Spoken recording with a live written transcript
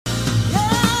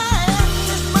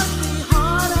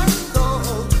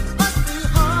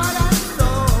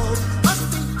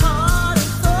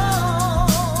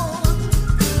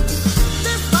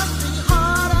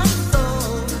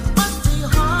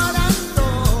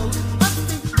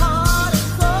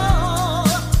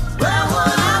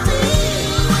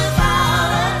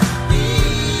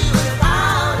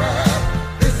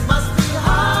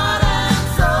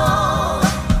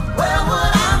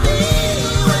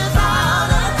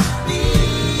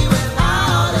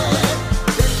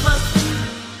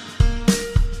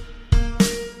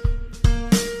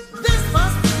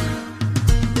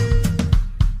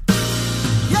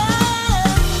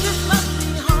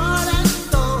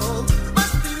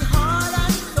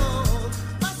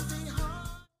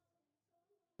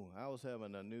I was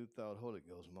having a new thought Holy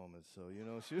Ghost moment, so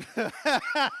she.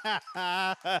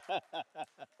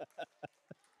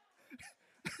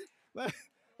 my,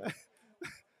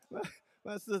 my,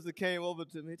 my sister came over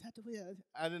to me. "Dr. Will,"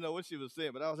 I didn't know what she was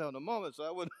saying, but I was having a moment, so I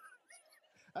wouldn't.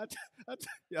 I, t-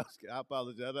 yeah, I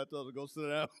apologize. I told her to go sit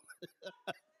down.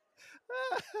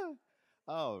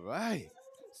 All right.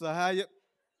 So how you?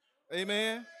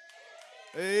 Amen.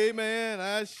 Amen.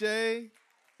 I say,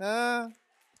 huh?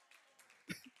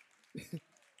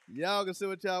 Y'all can say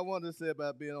what y'all want to say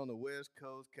about being on the West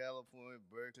Coast, California,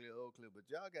 Berkeley, Oakley, but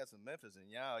y'all got some Memphis in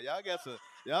y'all.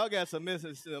 Y'all got some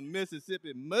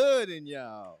Mississippi mud in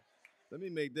y'all. Let me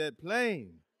make that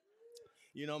plain.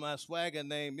 My swagger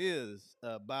name is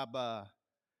Baba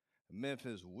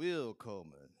Memphis Will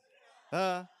Coleman.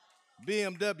 Huh?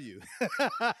 BMW.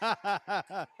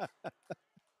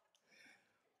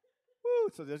 Woo,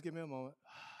 so just give me a moment.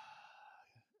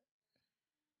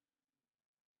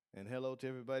 And hello to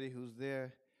everybody who's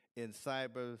there in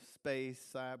cyberspace,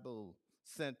 cyber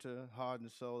center, heart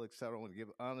and soul, etc. I want to give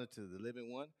honor to the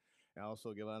living one. And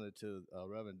also give honor to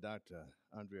Reverend Dr.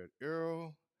 Andrea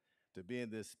Earl to be in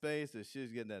this space that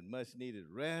she's getting that much needed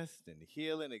rest and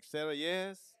healing, etc.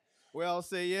 Yes? We all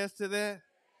say yes to that?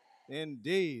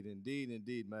 Indeed, indeed,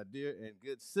 indeed, my dear and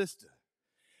good sister.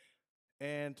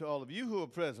 And to all of you who are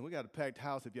present, we got a packed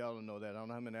house if y'all don't know that. I don't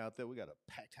know how many out there. We got a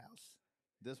packed house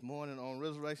this morning on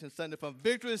Resurrection Sunday from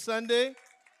Victory Sunday,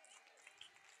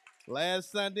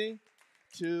 last Sunday,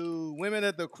 to Women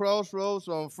at the Crossroads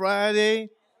on Friday.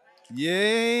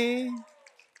 Yay.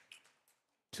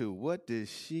 To What Does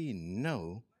She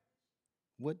Know?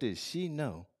 What does she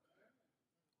know?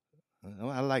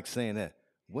 I like saying that.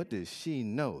 What does she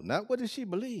know? Not what does she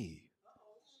believe?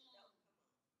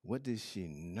 What does she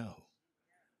know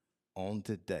on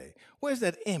today? Where's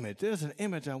that image? There's an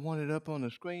image I wanted up on the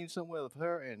screen somewhere of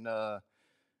her and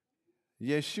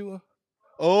Yeshua.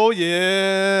 Oh,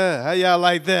 yeah. How y'all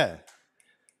like that?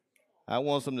 I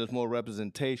want something that's more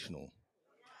representational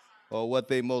or what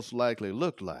they most likely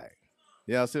look like.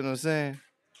 Y'all see what I'm saying?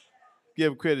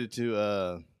 Give credit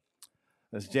to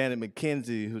that's Janet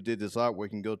McKenzie who did this artwork. You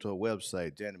can go to her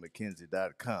website,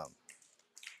 janetmckenzie.com.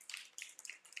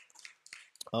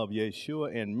 Of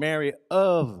Yeshua and Mary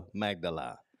of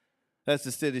Magdala. That's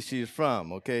the city she's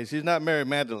from, okay? She's not Mary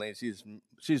Magdalene.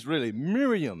 She's really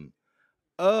Miriam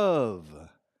of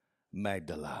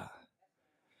Magdala.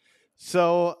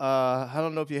 So I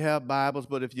don't know if you have Bibles,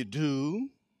 but if you do,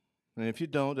 and if you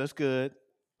don't, that's good.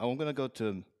 I'm going to go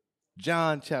to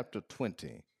John chapter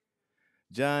 20.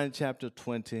 John chapter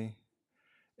 20,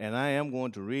 and I am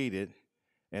going to read it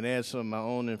and add some of my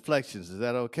own inflections. Is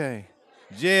that okay?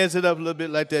 Jazz it up a little bit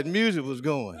like that music was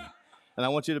going. And I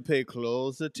want you to pay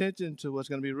close attention to what's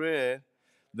going to be read.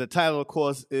 The title, of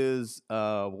course, is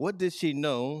What Did She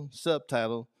Know?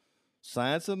 Subtitle,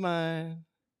 Science of Mind,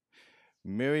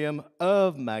 Miriam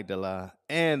of Magdala,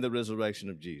 and the Resurrection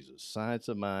of Jesus. Science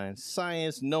of Mind,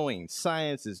 science knowing.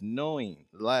 Science is knowing,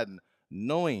 Latin,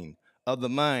 knowing of the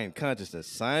mind, consciousness.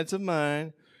 Science of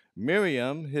Mind,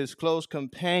 Miriam, his close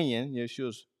companion,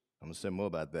 Yeshua's, I'm going to say more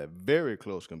about that, very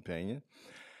close companion.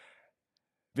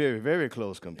 Very, very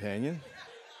close companion.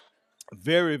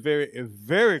 Very, very,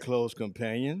 very close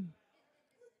companion.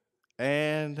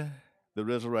 And the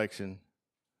resurrection,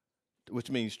 which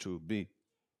means to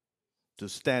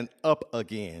stand up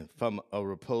again from a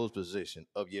reposed position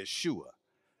of Yeshua.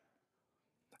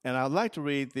 And I'd like to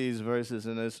read these verses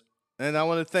in this. And I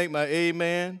want to thank my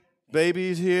amen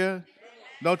babies here.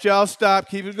 Don't y'all stop.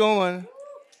 Keep it going.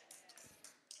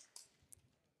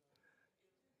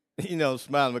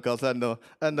 Smiling because I know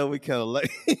we kind of like,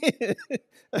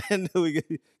 I know we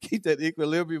keep that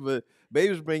equilibrium, but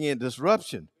babies bring in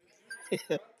disruption.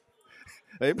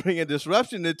 They bring in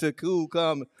disruption into cool,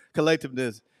 calm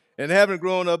collectiveness. And having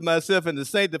grown up myself in the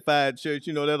sanctified church,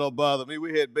 that don't bother me.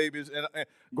 We had babies and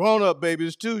grown-up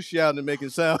babies too shouting and making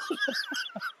sound.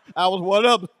 I was one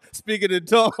up speaking in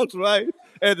tongues, right?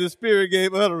 And the Spirit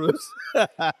gave utterance.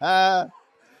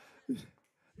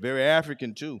 Very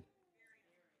African too.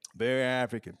 Very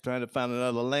African. Trying to find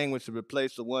another language to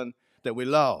replace the one that we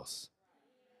lost.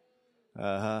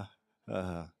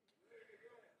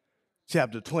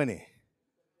 Chapter 20.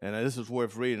 And this is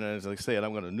worth reading. As I said,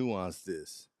 I'm going to nuance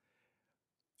this.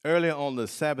 Early on the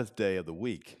Sabbath day of the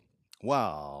week,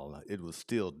 while it was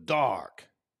still dark,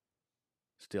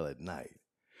 still at night,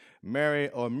 Mary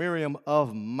or Miriam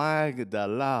of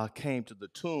Magdala came to the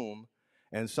tomb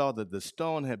and saw that the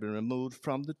stone had been removed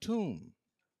from the tomb.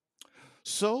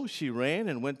 So she ran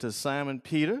and went to Simon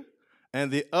Peter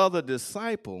and the other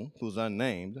disciple, who's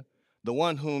unnamed, the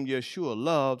one whom Yeshua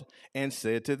loved, and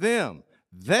said to them,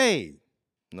 They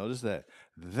Notice that.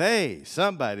 They,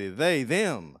 somebody, they,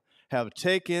 them, have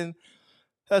taken,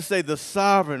 let's say, the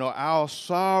sovereign or our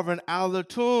sovereign out of the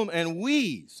tomb, and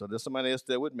we, so there's somebody else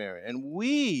there with Mary, and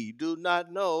we do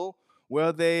not know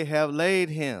where they have laid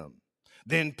him.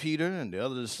 Then Peter and the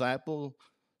other disciple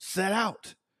set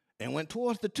out and went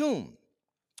towards the tomb.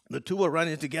 The two were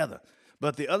running together.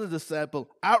 But the other disciple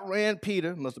outran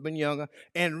Peter, must have been younger,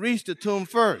 and reached the tomb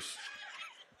first.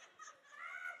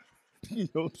 You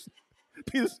know,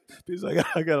 Peter's like,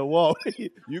 I got to walk.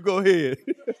 You go ahead.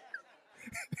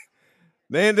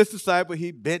 Then this disciple,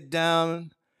 he bent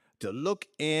down to look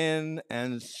in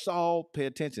and saw, pay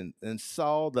attention, and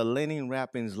saw the linen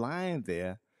wrappings lying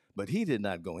there, but he did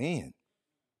not go in.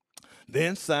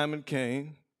 Then Simon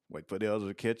came, wait for the others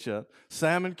to catch up.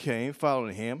 Simon came,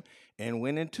 following him, and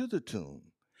went into the tomb.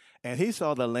 And he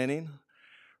saw the linen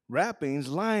wrappings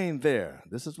lying there.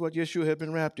 This is what Yeshua had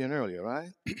been wrapped in earlier,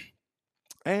 right?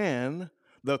 And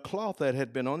the cloth that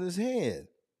had been on his head,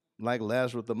 like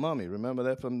Lazarus the mummy. Remember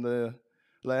that from the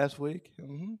last week?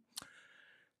 Mm-hmm.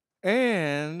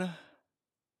 And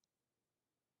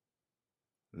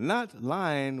not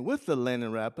lying with the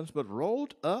linen wrappings, but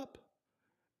rolled up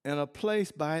in a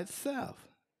place by itself,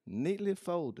 neatly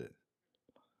folded,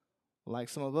 like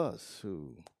some of us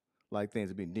who like things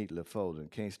to be neatly folded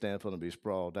and can't stand for them to be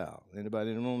sprawled out.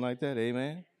 Anybody in the room like that?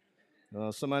 Amen?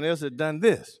 Somebody else had done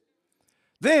this.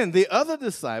 Then the other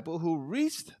disciple who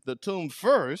reached the tomb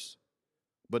first,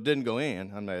 but didn't go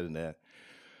in, I'm not in that,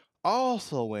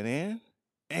 also went in,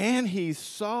 and he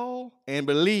saw and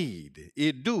believed.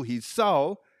 He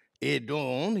saw,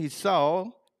 edon, he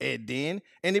saw, edin,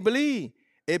 and he believed.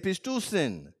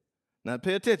 Epistusin. Now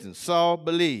pay attention. Saw,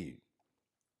 believed.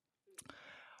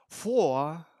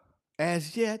 For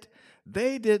as yet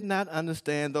they did not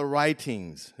understand the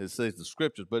writings. It says the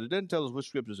scriptures, but it didn't tell us which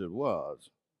scriptures it was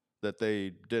that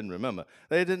they didn't remember.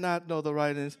 They did not know the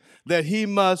writings, that he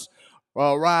must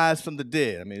rise from the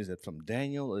dead. I mean, is it from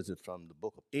Daniel? Is it from the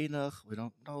book of Enoch? We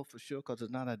don't know for sure because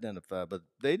it's not identified. But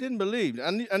they didn't believe.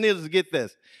 I need us to get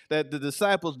this, that the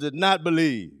disciples did not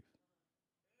believe.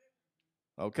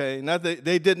 Okay? Not that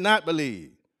they did not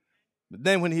believe. But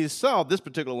then when he saw this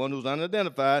particular one who's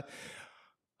unidentified,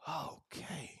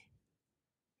 okay,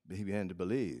 he began to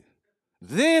believe.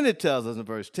 Then it tells us in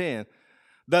verse 10,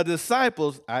 the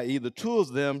disciples, i.e. the two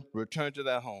of them, returned to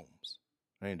their homes.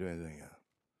 I ain't doing anything else.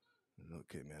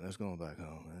 Okay, man, let's go back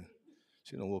home, man.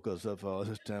 She done woke us up for all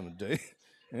this time of day.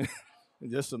 And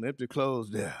just some empty clothes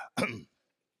there.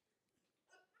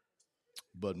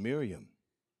 But Miriam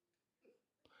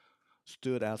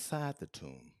stood outside the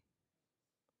tomb.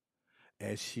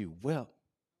 As she wept,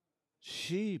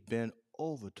 she bent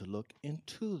over to look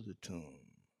into the tomb.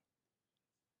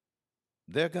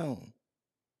 They're gone.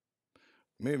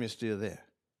 Miriam's still there.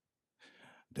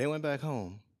 They went back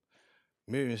home.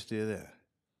 Miriam's still there.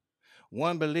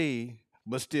 One believed,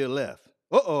 but still left.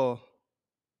 Uh-oh.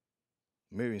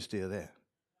 Miriam's still there.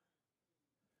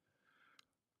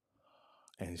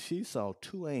 And she saw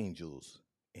two angels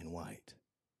in white,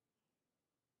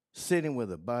 sitting where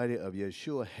the body of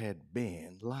Yeshua had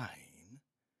been lying,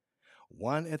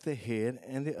 one at the head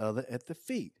and the other at the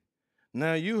feet.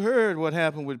 Now, you heard what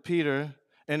happened with Peter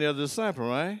and the other disciple,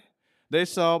 right? They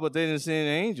saw, but they didn't see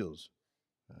any angels.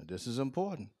 This is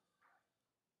important.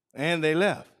 And they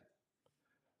left.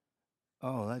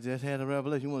 Oh, I just had a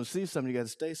revelation. You want to see something, you got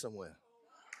to stay somewhere.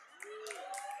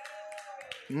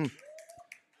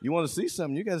 You want to see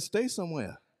something, you got to stay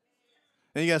somewhere.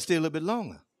 And you got to stay a little bit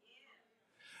longer.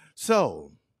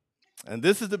 So, and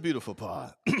this is the beautiful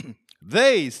part.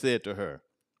 They said to her.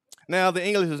 Now, the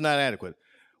English is not adequate.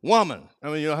 Woman.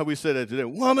 I mean, you know how we say that today?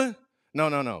 Woman?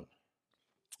 No.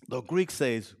 The Greek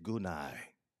says gunai.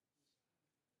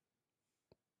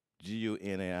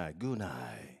 G-U-N-A-I.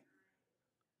 Gunai.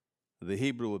 The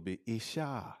Hebrew would be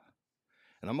Isha.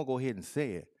 And I'm going to go ahead and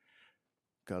say it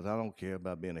because I don't care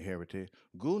about being a heretic.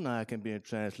 Gunai can be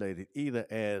translated either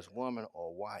as woman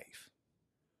or wife.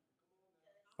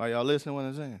 Are y'all listening to what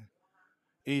I'm saying?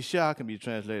 Isha can be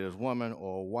translated as woman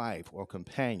or wife or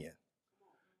companion.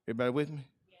 Everybody with me?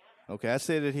 Okay, I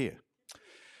said it here.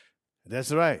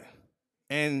 That's right.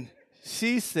 And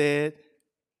she said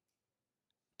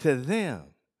to them,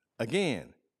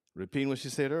 again, repeating what she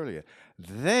said earlier,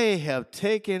 they have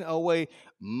taken away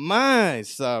my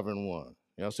sovereign one.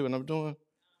 Y'all see what I'm doing?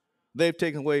 They've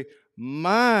taken away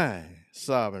my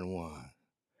sovereign one.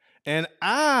 And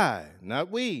I,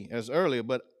 not we as earlier,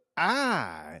 but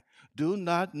I do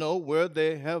not know where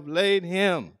they have laid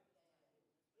him.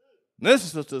 This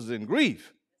sister's in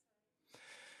grief.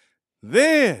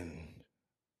 Then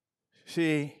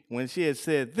when she had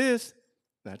said this,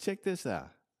 now check this out.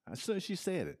 As soon as she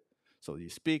said it. So you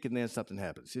speak and then something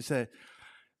happens. She said,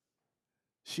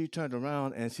 she turned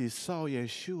around and she saw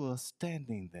Yeshua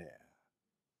standing there.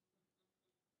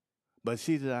 But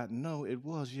she did not know it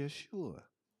was Yeshua.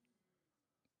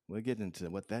 We'll get into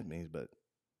what that means, but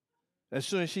as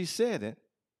soon as she said it,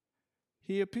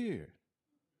 he appeared.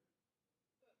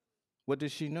 What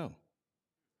did she know?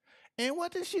 And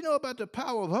what did she know about the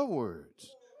power of her words?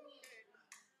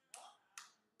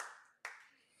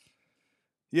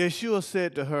 Yeshua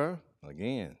said to her,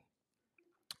 again,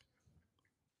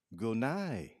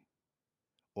 Gunai,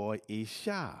 or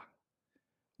Isha,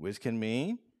 which can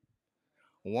mean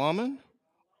woman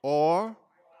or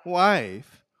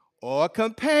wife or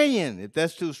companion, if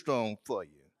that's too strong for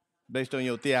you, based on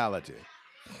your theology.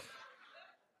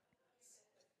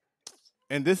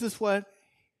 And this is what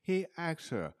he asked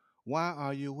her. Why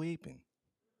are you weeping?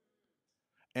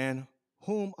 And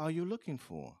whom are you looking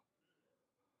for?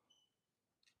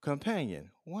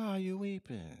 Companion, why are you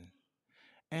weeping?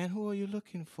 And who are you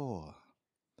looking for?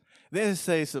 Then it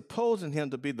says, supposing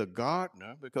him to be the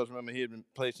gardener, because remember, he had been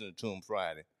placed in the tomb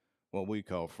Friday, what we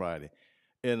call Friday,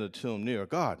 in a tomb near a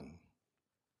garden.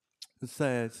 It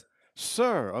says,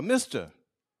 Sir, or Mr.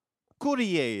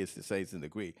 Kyrie, as it says in the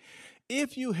Greek.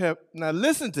 If you have, now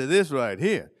listen to this right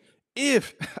here.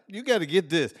 If, you got to get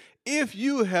this, if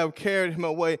you have carried him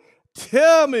away,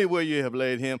 tell me where you have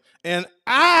laid him, and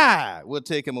I will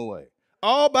take him away,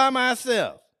 all by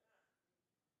myself.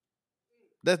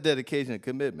 That's dedication and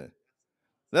commitment.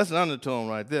 That's an undertone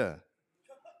right there.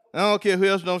 I don't care who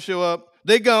else don't show up.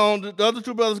 They gone, the other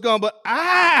two brothers gone, but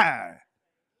I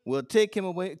will take him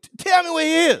away. Tell me where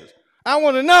he is. I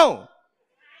want to know.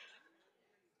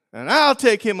 And I'll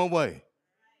take him away.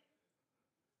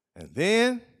 And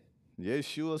then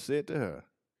Yeshua said to her,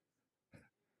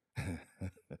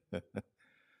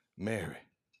 Mary.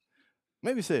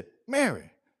 Maybe said,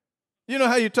 Mary. You know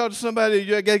how you talk to somebody,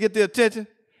 you got to get their attention?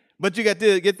 But you got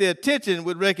to get their attention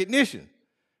with recognition.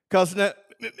 Because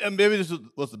maybe this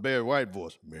was the Barry White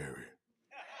voice, Mary.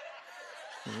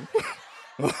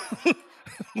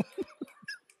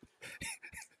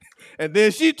 And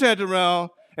then she turned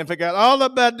around and forgot all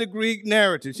about the Greek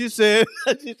narrative. She said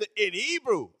in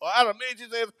Hebrew, or Aramaic, she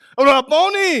said,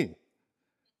 Rabboni.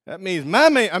 That means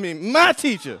my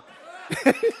teacher.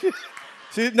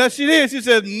 She did. She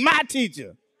said, my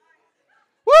teacher.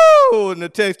 Woo! And the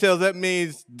text tells that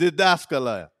means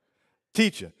didaskala,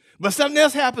 teacher. But something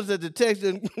else happens that the text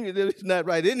is not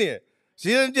right in there. She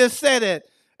didn't just say that.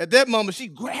 At that moment, she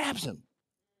grabs him.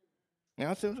 You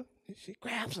know, she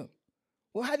grabs him.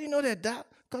 Well, how do you know that, Doc?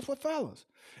 Because what follows?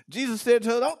 Jesus said to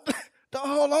her, don't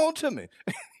hold on to me.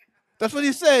 That's what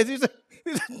he says. He said,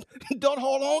 don't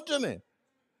hold on to me.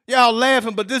 Y'all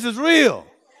laughing, but this is real.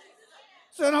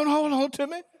 He said, don't hold on to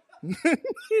me.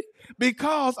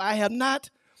 Because I have not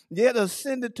yet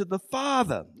ascended to the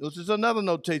Father, which is another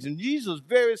notation. Jesus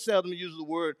very seldom uses the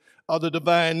word of the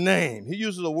divine name. He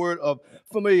uses the word of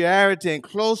familiarity and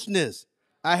closeness.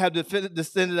 I have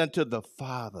descended unto the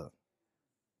Father,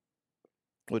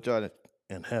 which art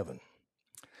in heaven.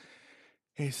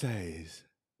 He says,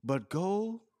 but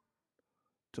go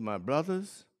to my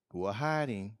brothers who are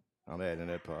hiding. I'm adding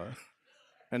that part.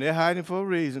 And they're hiding for a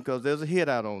reason, because there's a hit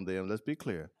out on them. Let's be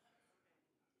clear.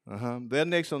 They're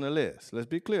next on the list. Let's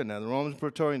be clear now. The Romans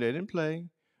Praetorian, they didn't play.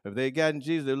 If they had gotten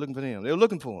Jesus, they were looking for him. They were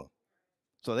looking for him.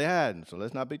 So they're hiding. So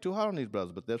let's not be too hard on these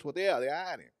brothers, but that's what they are. They're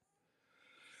hiding.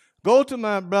 Go to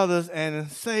my brothers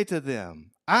and say to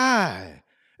them,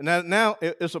 Now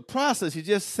it's a process. He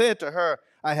just said to her,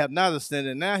 I have not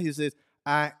ascended. Now he says,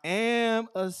 I am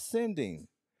ascending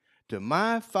to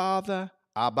my Father,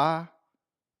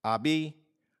 Abi,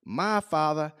 my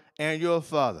Father, and your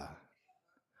Father.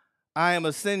 I am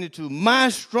ascending to my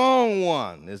strong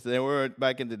one. Is the word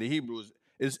back into the Hebrews,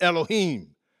 is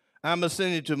Elohim. I'm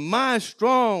ascending to my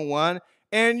strong one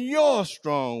and your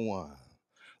strong one.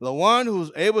 The one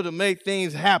who's able to make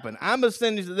things happen. I'm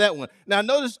ascending to that one. Now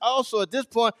notice also at this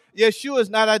point, Yeshua is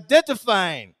not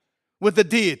identifying with the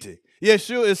deity.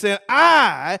 Yeshua is saying,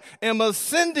 I am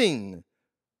ascending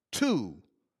to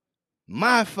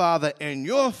my Father and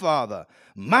your Father,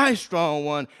 my strong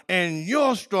one and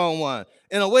your strong one,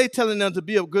 in a way telling them to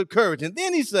be of good courage. And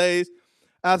then he says,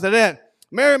 after that,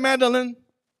 Mary Magdalene,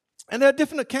 and there are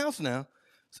different accounts now.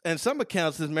 And some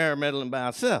accounts is Mary Magdalene by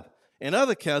herself. In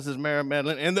other accounts is Mary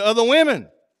Magdalene and the other women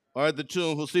are at the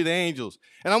tomb who see the angels.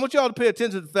 And I want y'all to pay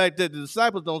attention to the fact that the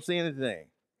disciples don't see anything.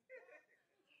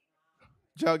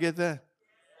 Did y'all get that?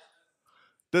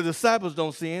 The disciples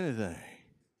don't see anything.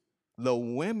 The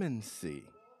women see.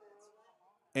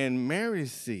 And Mary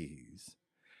sees.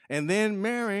 And then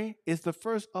Mary is the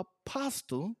first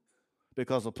apostle,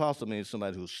 because apostle means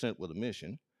somebody who's sent with a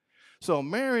mission. So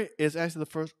Mary is actually the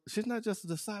first, she's not just a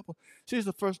disciple, she's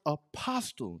the first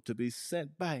apostle to be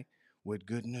sent back with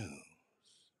good news.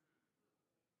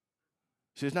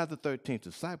 She's not the 13th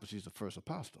disciple, she's the first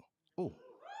apostle. Oh.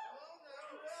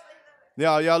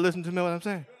 Y'all listen to me what I'm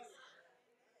saying?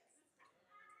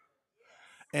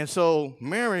 And so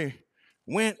Mary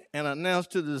went and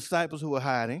announced to the disciples who were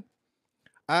hiding,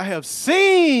 I have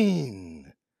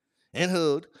seen, in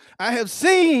Hood, I have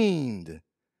seen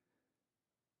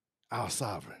our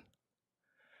sovereign.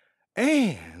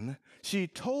 And she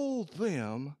told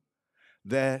them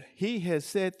that he had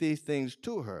said these things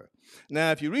to her.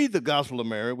 Now, if you read the Gospel of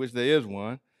Mary, which there is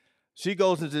one, she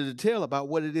goes into detail about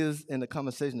what it is in the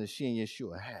conversation that she and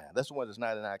Yeshua had. That's the one that's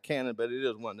not in our canon, but it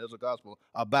is one. There's a gospel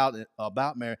about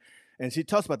Mary. And she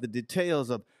talks about the details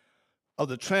of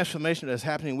the transformation that's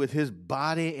happening with his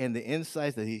body and the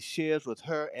insights that he shares with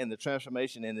her and the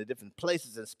transformation in the different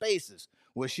places and spaces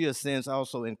where she ascends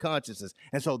also in consciousness.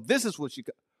 And so this is what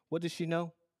did she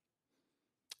know?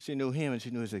 She knew him and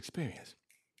she knew his experience.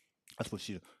 That's what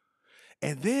she knew.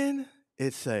 And then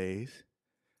it says,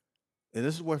 and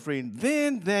this is worth reading,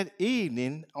 then that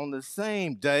evening on the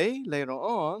same day, later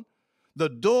on, the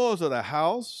doors of the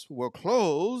house were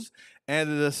closed and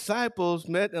the disciples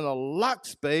met in a locked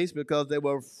space because they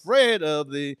were afraid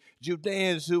of the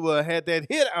Judeans who had that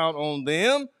hit out on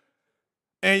them.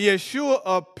 And Yeshua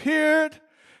appeared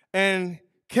and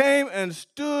came and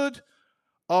stood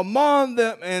among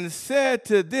them and said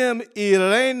to them,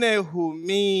 Irene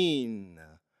humin,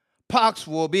 pax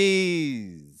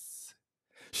vobis,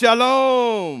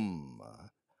 shalom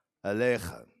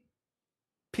aleichem,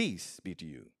 peace be to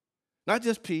you. Not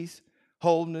just peace,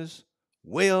 wholeness,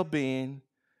 well-being,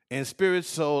 in spirit,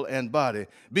 soul, and body,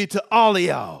 be to all of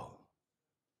y'all.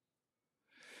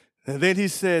 And then he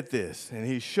said this, and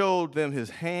he showed them his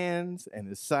hands and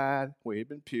his side where he had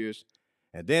been pierced.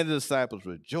 And then the disciples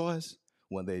rejoiced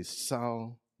when they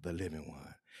saw the living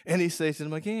one. And he says to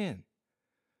them again,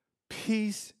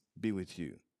 peace be with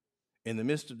you. In the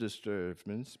midst of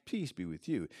disturbance, peace be with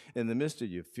you. In the midst of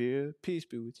your fear, peace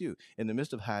be with you. In the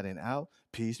midst of hiding out,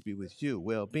 peace be with you.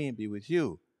 Well-being be with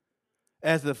you.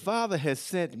 As the Father has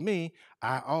sent me,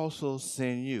 I also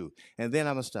send you. And then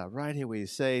I'm going to stop right here where he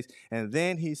says, and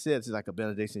then he says, it's like a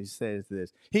benediction, he says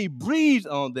this. He breathed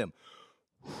on them.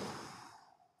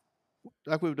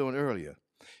 Like we were doing earlier.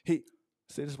 See,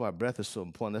 this is why breath is so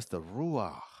important. That's the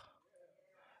Ruach.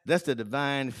 That's the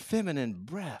divine feminine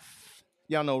breath.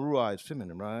 Y'all know Ruach is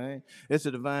feminine, right? It's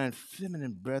the divine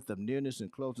feminine breath of nearness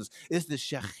and closeness. It's the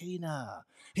Shekhinah.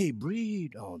 He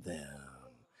breathed on them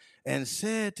and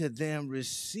said to them,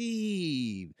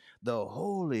 receive the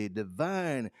holy,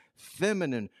 divine,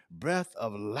 feminine breath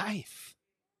of life.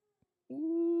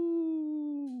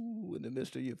 Ooh, in the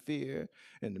midst of your fear,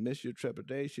 in the midst of your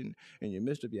trepidation, in the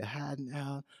midst of your hiding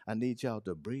out, I need y'all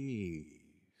to breathe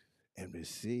and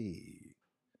receive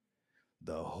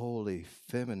the holy,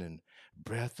 feminine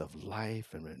breath of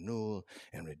life and renewal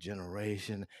and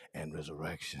regeneration and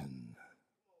resurrection.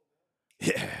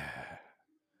 Yeah.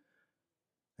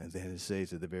 And then it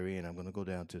says at the very end, I'm going to go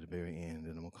down to the very end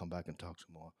and I'm going to come back and talk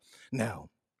some more.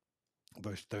 Now,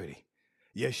 verse 30.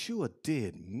 Yeshua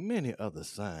did many other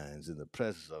signs in the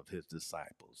presence of his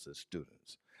disciples, his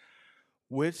students,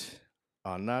 which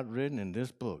are not written in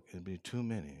this book. It'd be too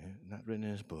many, not written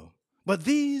in this book. But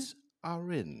these are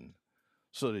written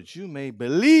so that you may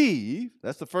believe.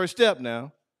 That's the first step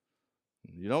now.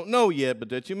 You don't know yet, but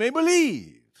that you may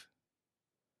believe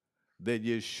that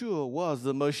Yeshua was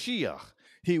the Mashiach.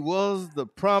 He was the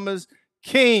promised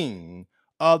king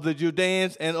of the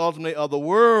Judeans and ultimately of the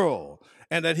world.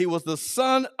 And that he was the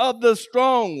son of the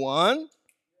strong one.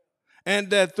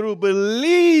 And that through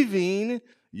believing,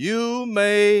 you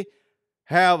may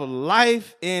have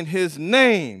life in his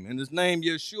name. And his name,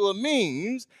 Yeshua,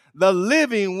 means the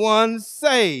living one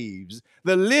saves.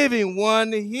 The living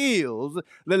one heals.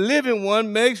 The living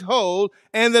one makes whole.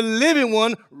 And the living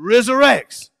one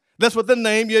resurrects. That's what the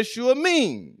name Yeshua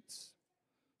means.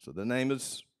 So the name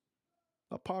is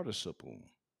a participle,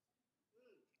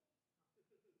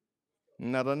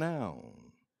 not a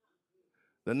noun.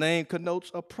 The name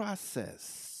connotes a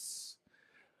process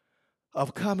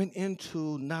of coming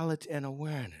into knowledge and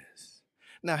awareness.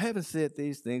 Now, having said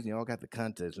these things, you all got the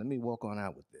context. Let me walk on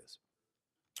out with this.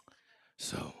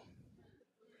 So,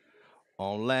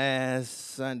 on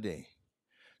last Sunday,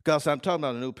 because I'm talking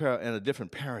about a new and a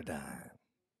different paradigm.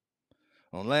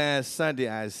 On last Sunday,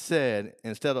 I said,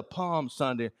 instead of Palm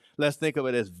Sunday, let's think of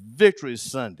it as Victory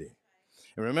Sunday.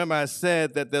 And remember, I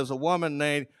said that there's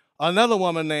another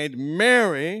woman named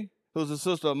Mary, who's the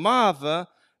sister of Martha,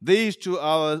 These two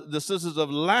are the sisters of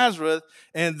Lazarus,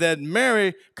 and that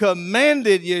Mary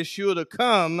commanded Yeshua to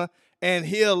come and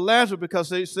heal Lazarus because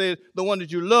they said, the one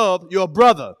that you love, your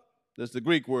brother, that's the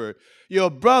Greek word, your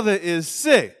brother is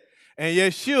sick. And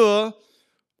Yeshua,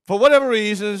 for whatever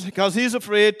reasons, because he's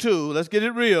afraid too, let's get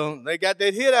it real, they got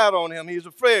that hit out on him. He's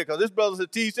afraid because his brothers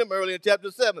had teased him early in chapter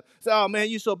 7. Said, oh man,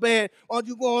 you so bad, why don't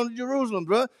you go on to Jerusalem,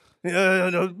 bro?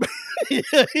 No.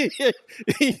 Yeshua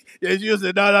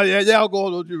said, no, y'all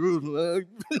go to Jerusalem.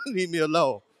 Leave me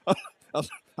alone.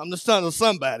 I'm the son of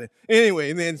somebody.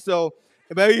 Anyway, and then so,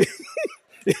 baby,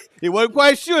 he wasn't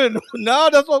quite sure. No,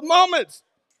 that's those moments.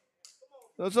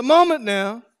 That's a moment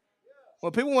now.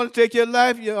 When people want to take your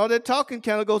life, all that talking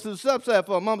kind of goes to the subside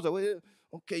for a moment. So, well,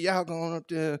 okay, y'all going up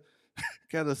there,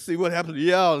 kind of see what happens to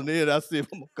y'all, and then I'll see if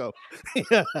I'm going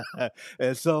to go.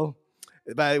 And so,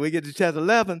 by we get to chapter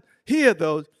 11, here,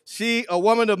 though, she, a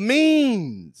woman of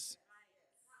means,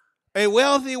 a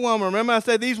wealthy woman. Remember I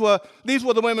said these were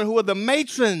the women who were the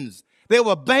matrons. They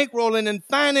were bankrolling and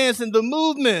financing the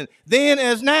movement, then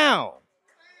as now.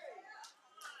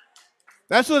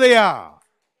 That's who they are.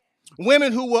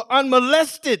 Women who were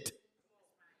unmolested.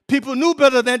 People knew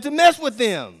better than to mess with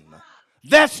them.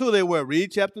 That's who they were.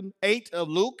 Read chapter 8 of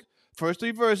Luke, first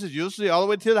 3 verses. You'll see all the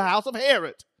way to the house of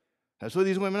Herod. That's who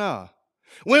these women are.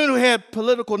 Women who had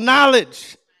political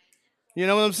knowledge. You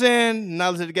know what I'm saying?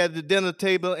 Knowledge that got at the dinner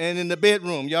table and in the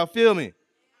bedroom. Y'all feel me?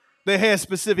 They had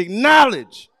specific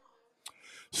knowledge.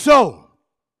 So,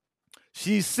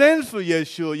 she sends for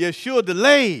Yeshua. Yeshua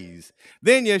delays.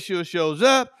 Then Yeshua shows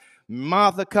up.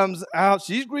 Martha comes out.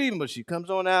 She's grieving, but she comes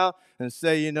on out and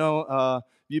say,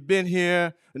 you've been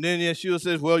here. And then Yeshua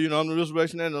says, well, I'm the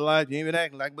resurrection and the life. You ain't been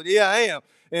acting like, but yeah, I am.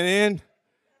 And then,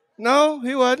 no,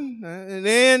 he wasn't. And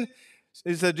then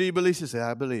he said, do you believe? She said,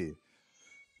 I believe.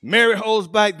 Mary holds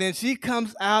back. Then she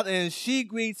comes out and she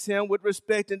greets him with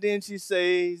respect. And then she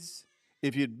says,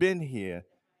 if you'd been here,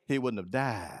 he wouldn't have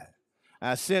died.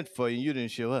 I sent for you and you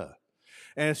didn't show up.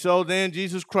 And so then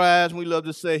Jesus cries, and we love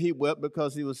to say he wept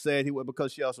because he was sad. He wept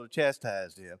because she also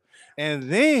chastised him. And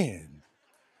then,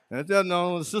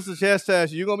 the sister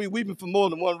chastised you, you're going to be weeping for more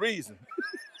than one reason.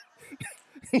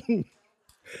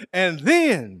 And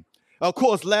then, of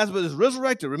course, Lazarus is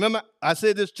resurrected. Remember, I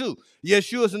said this too.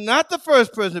 Yeshua is not the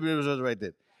first person to be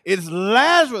resurrected. It's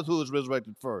Lazarus who was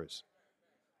resurrected first.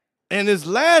 And it's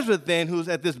Lazarus then who's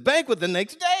at this banquet the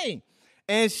next day.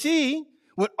 And she,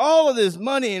 with all of this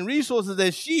money and resources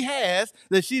that she has,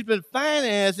 that she's been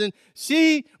financing,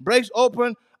 she breaks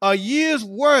open a year's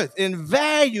worth in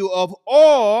value of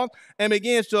oil and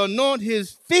begins to anoint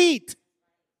his feet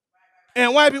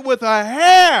and wipe it with her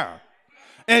hair.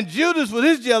 And Judas, with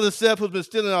his jealous self, who's been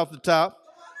stealing off the top,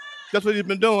 that's what he's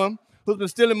been doing, who's been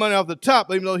stealing money off the top,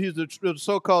 even though he's the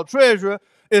so-called treasurer,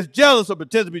 is jealous or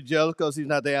pretends to be jealous because he's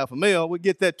not the alpha male. We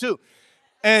get that too.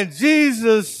 And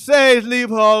Jesus says, leave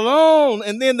her alone.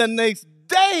 And then the next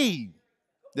day,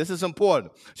 this is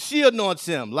important, she anoints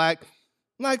him like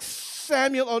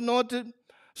Samuel anointed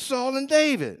Saul and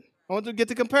David. I want to get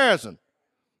the comparison.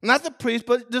 Not the priest,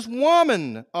 but this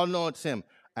woman anoints him.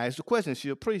 I asked the question, is she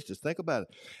a priestess? Think about it.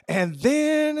 And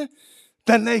then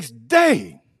the next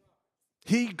day,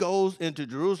 he goes into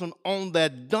Jerusalem on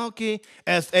that donkey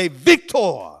as a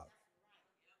victor,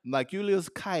 like Julius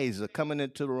Caesar coming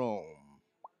into Rome.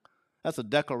 That's a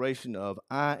declaration of,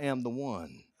 I am the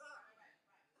one.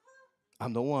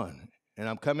 I'm the one, and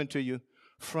I'm coming to you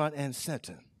front and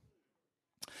center.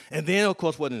 And then, of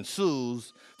course, what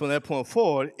ensues from that point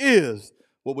forward is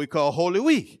what we call Holy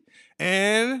Week.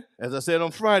 And as I said on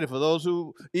Friday, for those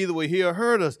who either were here or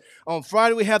heard us, on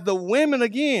Friday we have the women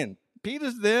again.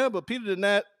 Peter's there, but Peter did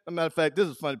not. As a matter of fact, this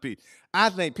is funny, Pete. I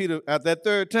think Peter, at that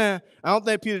third time, I don't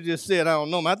think Peter just said, I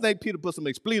don't know him. I think Peter put some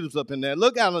expletives up in there.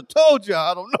 Look, I done told you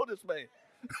I don't know this man.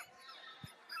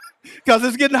 Because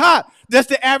it's getting hot. That's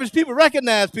the average people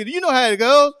recognize Peter. You know how it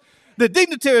goes. The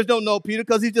dignitaries don't know Peter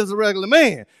because he's just a regular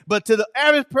man. But to the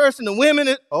average person, the women,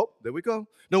 there we go.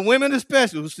 The women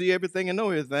especially who see everything and know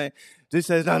everything, they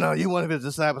says, no, you one of his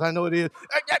disciples. I know it is.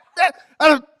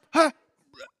 I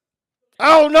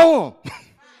don't know him.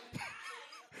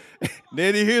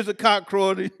 Then he hears a cock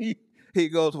crowing. He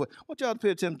goes, well, I want y'all to pay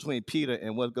attention between Peter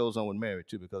and what goes on with Mary,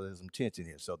 too, because there's some tension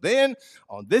here. So then,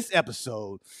 on this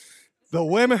episode, the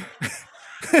women,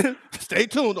 stay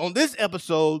tuned. On this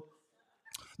episode,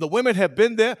 the women have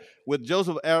been there with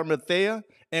Joseph of Arimathea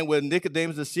and with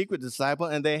Nicodemus, the secret disciple,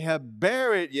 and they have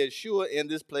buried Yeshua in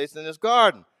this place in this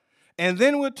garden. And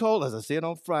then we're told, as I said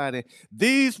on Friday,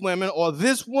 these women or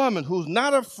this woman who's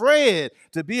not afraid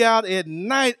to be out at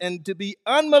night and to be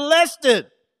unmolested,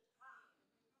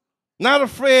 not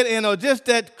afraid and are just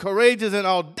that courageous and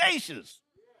audacious,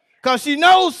 Because she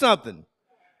knows something.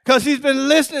 Because she's been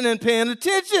listening and paying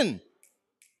attention.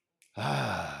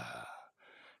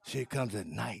 She comes at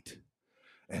night,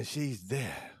 and she's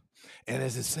there. And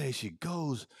as it says, she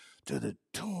goes to the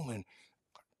tomb, and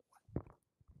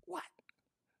what?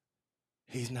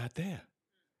 He's not there.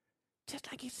 Just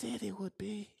like he said he would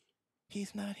be.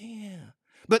 He's not here.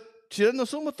 But she doesn't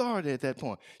assume authority at that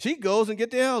point. She goes and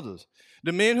get the elders,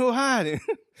 the men who are hiding.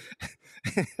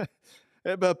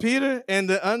 But Peter and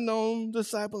the unknown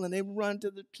disciple, and they run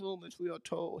to the tomb, as we are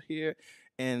told here.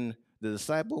 And the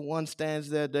disciple one stands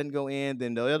there, doesn't go in.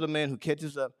 Then the other man who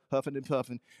catches up, huffing and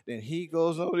puffing, then he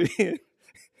goes over in.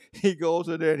 He goes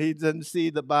over there and he doesn't see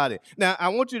the body. Now, I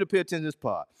want you to pay attention to this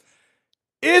part.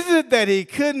 Is it that he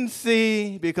couldn't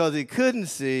see because he couldn't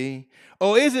see,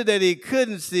 or is it that he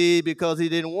couldn't see because he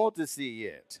didn't want to see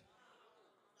yet?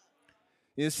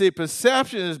 You see,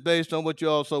 perception is based on what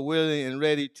you're also willing and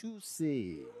ready to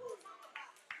see.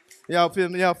 Y'all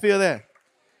feel that?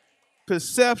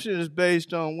 Perception is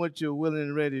based on what you're willing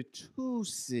and ready to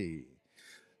see.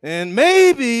 And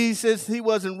maybe since he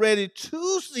wasn't ready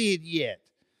to see it yet,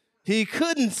 he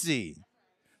couldn't see.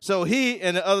 So he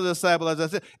and the other disciple, as I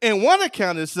said, in one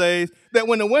account it says that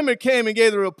when the women came and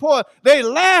gave the report, they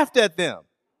laughed at them.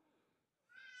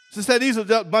 She said these are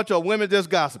just a bunch of women just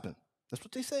gossiping. That's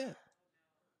what they said.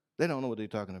 They don't know what they're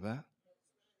talking about.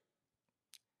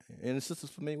 Any sisters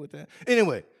familiar with that?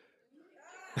 Anyway,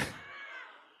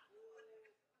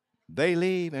 they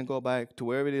leave and go back to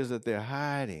wherever it is that they're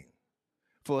hiding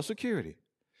for security.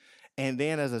 And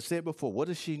then, as I said before, what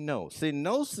does she know? See,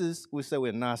 gnosis, we say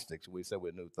we're Gnostics. We say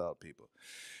we're New Thought people.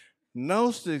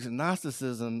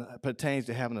 Gnosticism pertains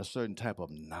to having a certain type of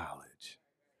knowledge.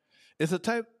 It's a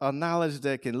type of knowledge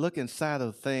that can look inside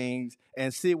of things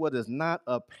and see what is not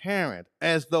apparent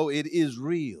as though it is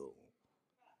real.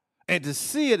 And to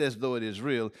see it as though it is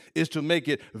real is to make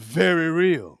it very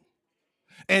real.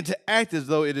 And to act as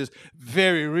though it is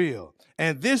very real.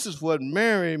 And this is what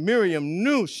Miriam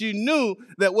knew. She knew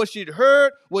that what she'd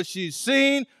heard, what she'd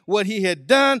seen, what he had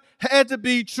done had to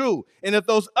be true. And if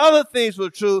those other things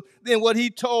were true, then what he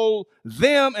told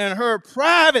them and her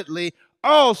privately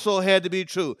also had to be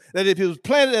true. That if he was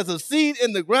planted as a seed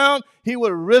in the ground, he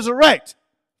would resurrect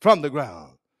from the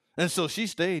ground. And so she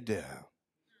stayed there.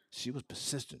 She was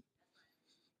persistent.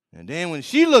 And then when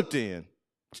she looked in,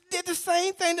 she did the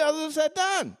same thing the others had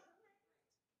done.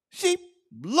 She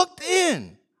looked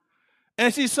in,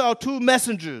 and she saw two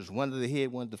messengers, one to the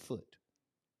head, one to the foot,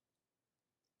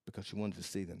 because she wanted to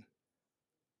see them.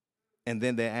 And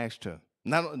then they asked her.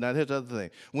 Now here's the other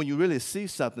thing. When you really see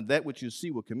something, that which you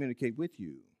see will communicate with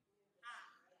you.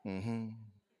 Mm-hmm.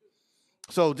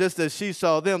 So just as she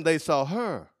saw them, they saw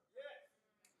her.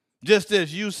 Just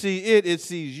as you see it, it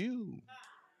sees you.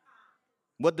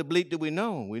 What the bleep do we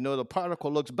know? We know the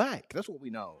particle looks back. That's what we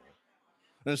know.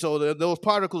 And so those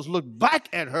particles looked back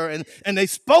at her and they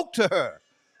spoke to her,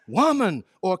 woman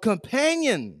or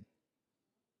companion.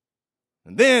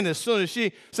 And then as soon as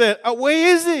she said,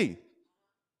 where is he?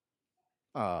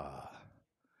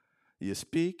 You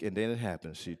speak and then it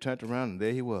happens. She turned around and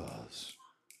there he was.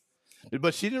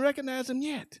 But she didn't recognize him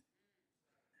yet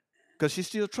because she's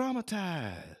still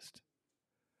traumatized.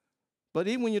 But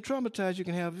even when you're traumatized, you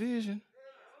can have vision.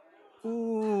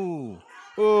 Ooh,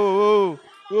 oh,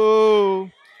 oh,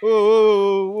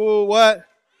 oh, what?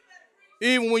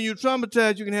 Even when you're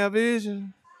traumatized, you can have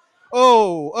vision.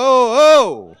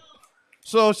 Oh.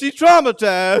 So she's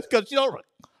traumatized because she don't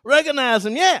recognize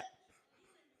him yet.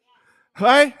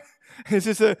 Right? And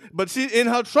she said, but she in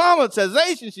her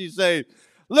traumatization, she said,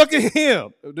 look at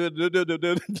him.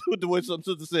 The way some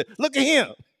sister said, look at him.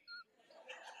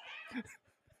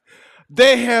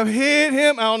 They have hid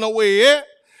him. I don't know where he is.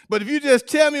 But if you just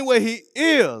tell me where he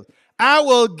is, I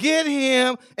will get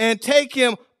him and take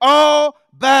him all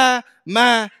by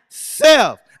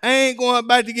myself. I ain't going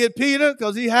back to get Peter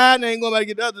because he's hiding. I ain't going back to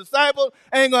get the other disciples.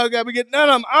 I ain't going to get none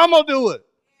of them. I'm going to do it.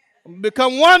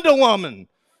 Become Wonder Woman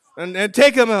and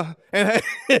take him and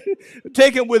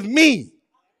take him with me.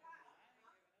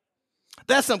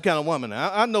 That's some kind of woman.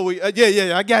 I know.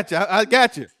 Yeah. I got you. I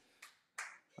got you.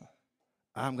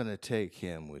 I'm going to take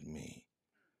him with me.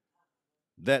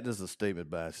 That is a statement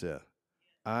by itself.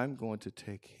 I'm going to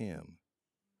take him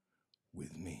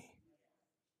with me.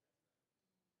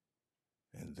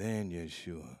 And then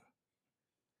Yeshua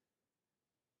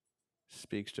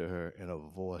speaks to her in a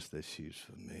voice that she's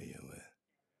familiar with.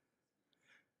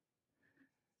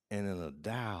 And in a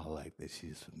dialect that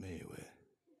she's familiar with.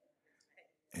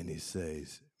 And he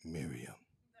says, Miriam.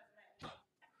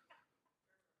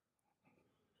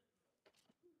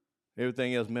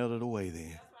 Everything else melted away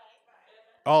then.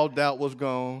 All doubt was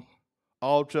gone.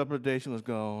 All trepidation was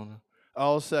gone.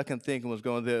 All second thinking was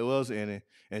gone. There was any.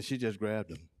 And she just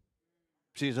grabbed him.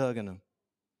 She's hugging him.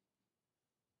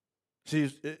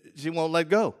 She won't let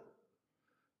go.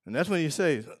 And that's when you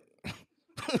say,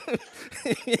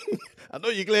 I know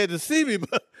you're glad to see me,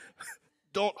 but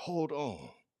don't hold on.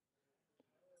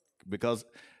 Because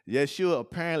Yeshua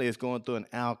apparently is going through an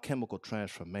alchemical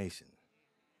transformation.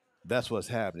 That's what's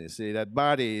happening. See, that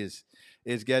body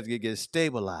is got to get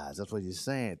stabilized. That's what he's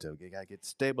saying to him. You got to get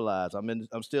stabilized.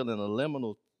 I'm still in a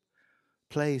liminal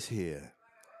place here.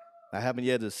 I haven't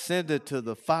yet ascended to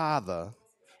the Father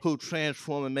who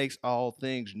transforms and makes all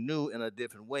things new in a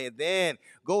different way. And then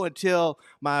go and tell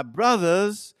my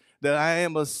brothers that I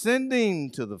am ascending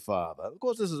to the Father. Of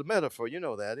course, this is a metaphor. You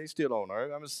know that. He's still on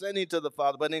earth. I'm ascending to the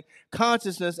Father, but in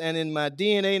consciousness and in my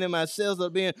DNA and in my cells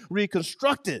are being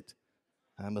reconstructed.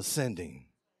 I'm ascending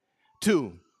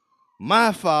to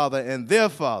my Father and their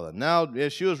Father. Now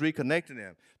Yeshua's reconnecting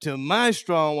them to my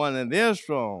strong one and their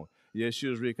strong.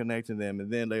 Yeshua's reconnecting them.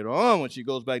 And then later on, when she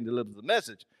goes back and delivers the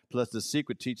message, plus the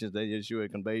secret teachings that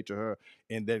Yeshua conveyed to her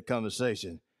in that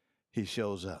conversation, he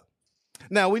shows up.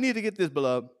 Now, we need to get this,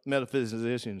 beloved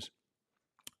metaphysicians,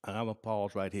 and I'm going to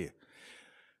pause right here.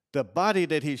 The body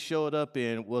that he showed up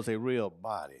in was a real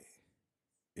body.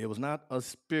 It was not a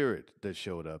spirit that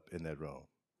showed up in that room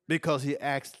because he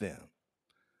asked them.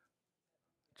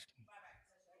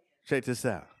 Check this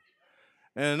out.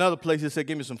 And another place he said,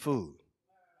 give me some food.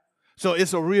 So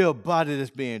it's a real body that's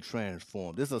being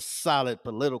transformed. It's a solid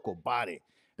political body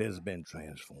that has been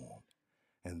transformed.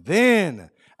 And then,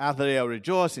 after they are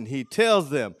rejoicing, he tells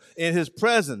them in his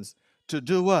presence to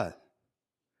do what?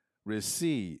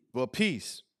 Receive. Well,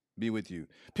 peace be with you.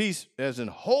 Peace as in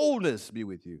wholeness be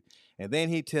with you. And then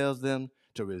he tells them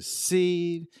to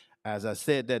receive, as I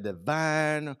said, that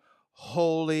divine,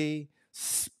 Holy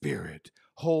Spirit,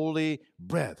 holy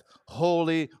breath,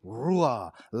 holy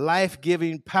ruah,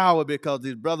 life-giving power, because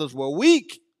these brothers were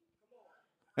weak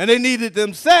and they needed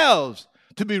themselves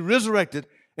to be resurrected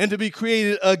and to be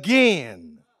created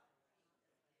again.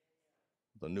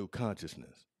 The new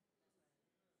consciousness.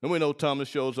 And we know Thomas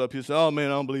shows up. He says, oh, man,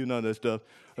 I don't believe none of that stuff.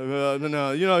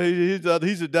 No, you know, he's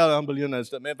a doubter. I don't believe none of that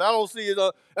stuff, man. If I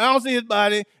don't see his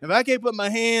body, if I can't put my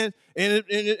hands in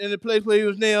the place where he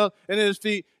was nailed and in his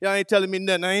feet, y'all ain't telling me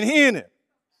nothing. I ain't hearing it.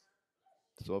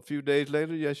 So a few days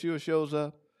later, Yeshua shows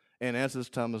up and answers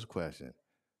Thomas' question.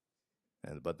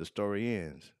 But the story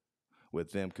ends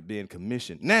with them being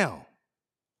commissioned. Now,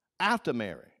 after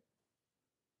Mary,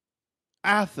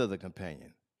 after the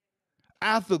companion,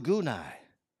 after Gunai,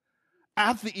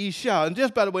 after Isha, and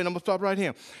just by the way, I'm going to stop right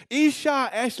here. Isha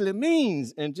actually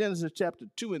means in Genesis chapter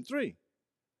 2 and 3,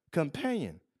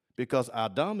 companion, because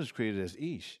Adam is created as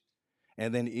Ish,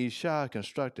 and then Isha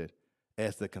constructed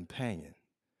as the companion.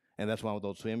 And that's why with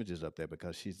those two images up there,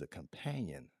 because she's the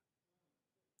companion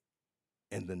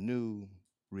in the new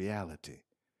reality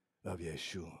of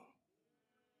Yeshua.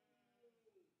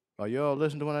 Are you all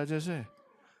listening to what I just said?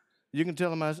 You can tell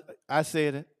them I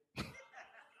said it.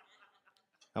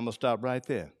 I'm going to stop right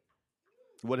there.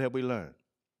 What have we learned?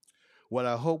 What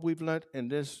I hope we've learned in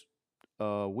this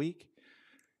week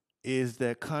is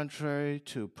that contrary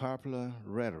to popular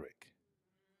rhetoric,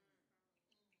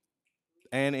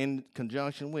 and in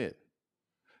conjunction with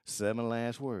 7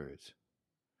 last words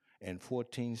and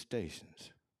 14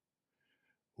 stations,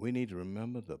 we need to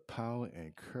remember the power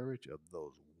and courage of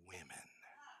those women.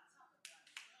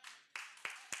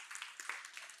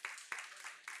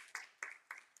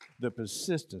 The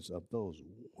persistence of those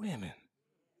women.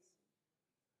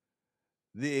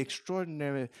 The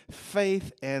extraordinary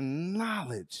faith and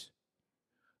knowledge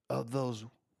of those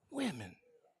women.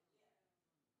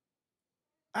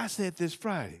 I said this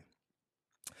Friday.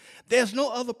 There's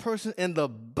no other person in the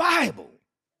Bible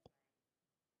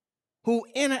who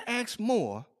interacts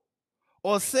more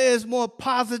or says more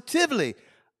positively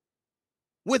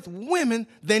with women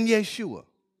than Yeshua.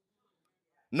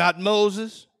 Not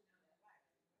Moses,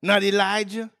 not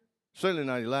Elijah, certainly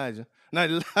not Elijah,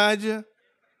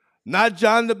 not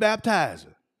John the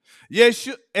Baptizer,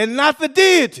 Yeshua, and not the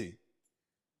deity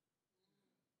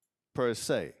per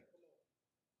se.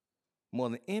 More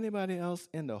than anybody else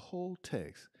in the whole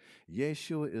text,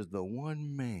 Yeshua is the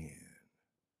one man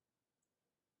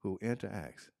who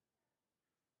interacts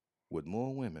with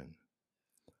more women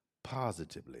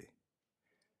positively.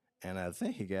 And I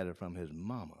think he got it from his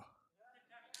mama,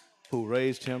 who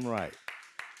raised him right.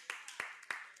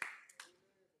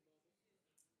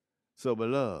 So,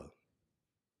 beloved,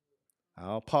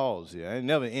 I'll pause here. I ain't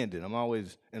never ended. I'm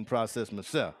always in process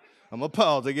myself. I'm going to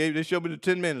pause. They showed me the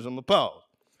 10 minutes. I'm going to pause.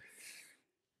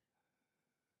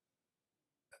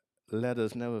 let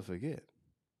us never forget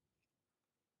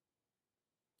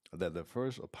that the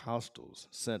first apostles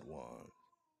sent ones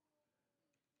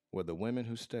were the women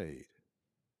who stayed,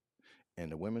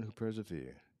 and the women who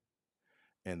persevered,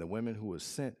 and the women who were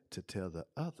sent to tell the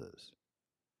others,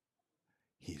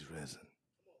 He's risen.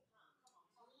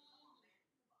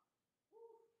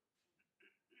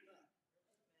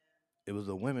 It was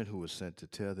the women who were sent to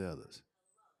tell the others,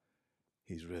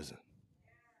 He's risen.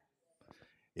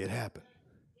 It happened.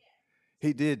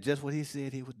 He did just what He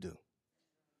said He would do.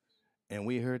 And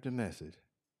we heard the message,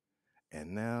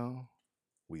 and now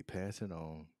we pass it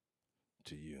on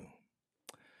to you.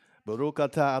 Baruch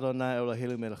atah Adonai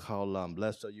Eloheinu melech haolam.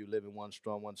 Blessed are you, living one,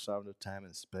 strong one, sovereign of time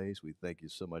and space. We thank you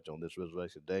so much on this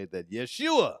resurrection day that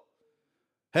Yeshua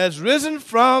has risen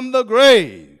from the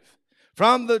grave,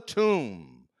 from the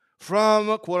tomb,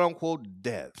 from quote unquote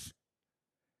death.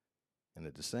 And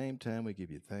at the same time, we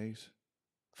give you thanks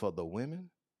for the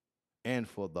women and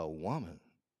for the woman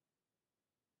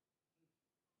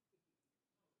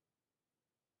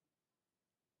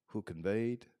who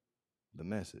conveyed the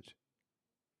message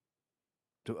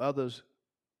to others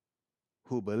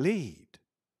who believed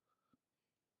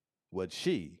what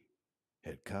she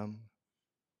had come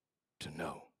to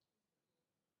know.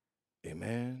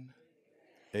 Amen,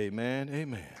 amen,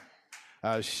 amen.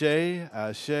 Ashe,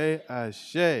 ashe,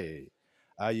 ashe.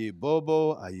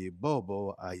 Ayibobo,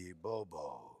 ayibobo,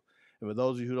 ayibobo. And for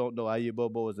those of you who don't know,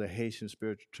 ayibobo is a Haitian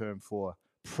spiritual term for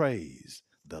praise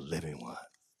the living one.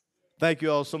 Thank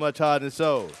you all so much, heart and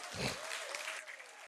soul.